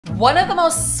One of the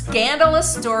most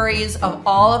scandalous stories of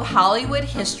all of Hollywood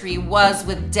history was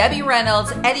with Debbie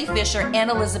Reynolds, Eddie Fisher, and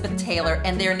Elizabeth Taylor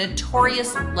and their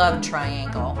notorious love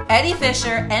triangle. Eddie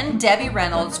Fisher and Debbie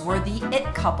Reynolds were the it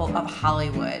couple of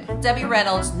Hollywood. Debbie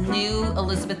Reynolds knew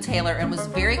Elizabeth Taylor and was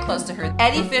very close to her.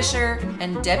 Eddie Fisher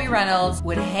and Debbie Reynolds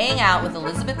would hang out with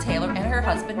Elizabeth Taylor and her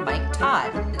husband Mike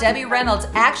Todd. Debbie Reynolds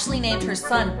actually named her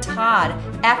son Todd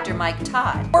after Mike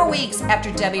Todd. 4 weeks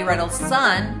after Debbie Reynolds'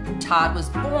 son, Todd, was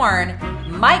born,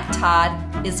 Mike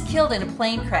Todd is killed in a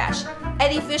plane crash.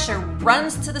 Eddie Fisher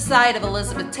runs to the side of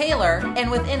Elizabeth Taylor,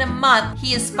 and within a month,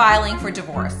 he is filing for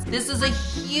divorce. This is a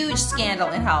huge scandal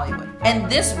in Hollywood,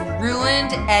 and this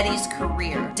ruined Eddie's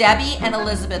career. Debbie and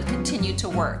Elizabeth continued to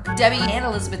work. Debbie and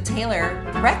Elizabeth Taylor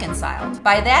reconciled.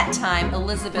 By that time,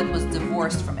 Elizabeth was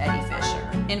divorced from Eddie Fisher.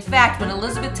 In fact, when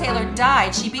Elizabeth Taylor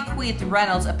died, she bequeathed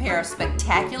Reynolds a pair of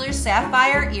spectacular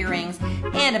sapphire earrings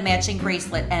and a matching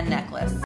bracelet and necklace.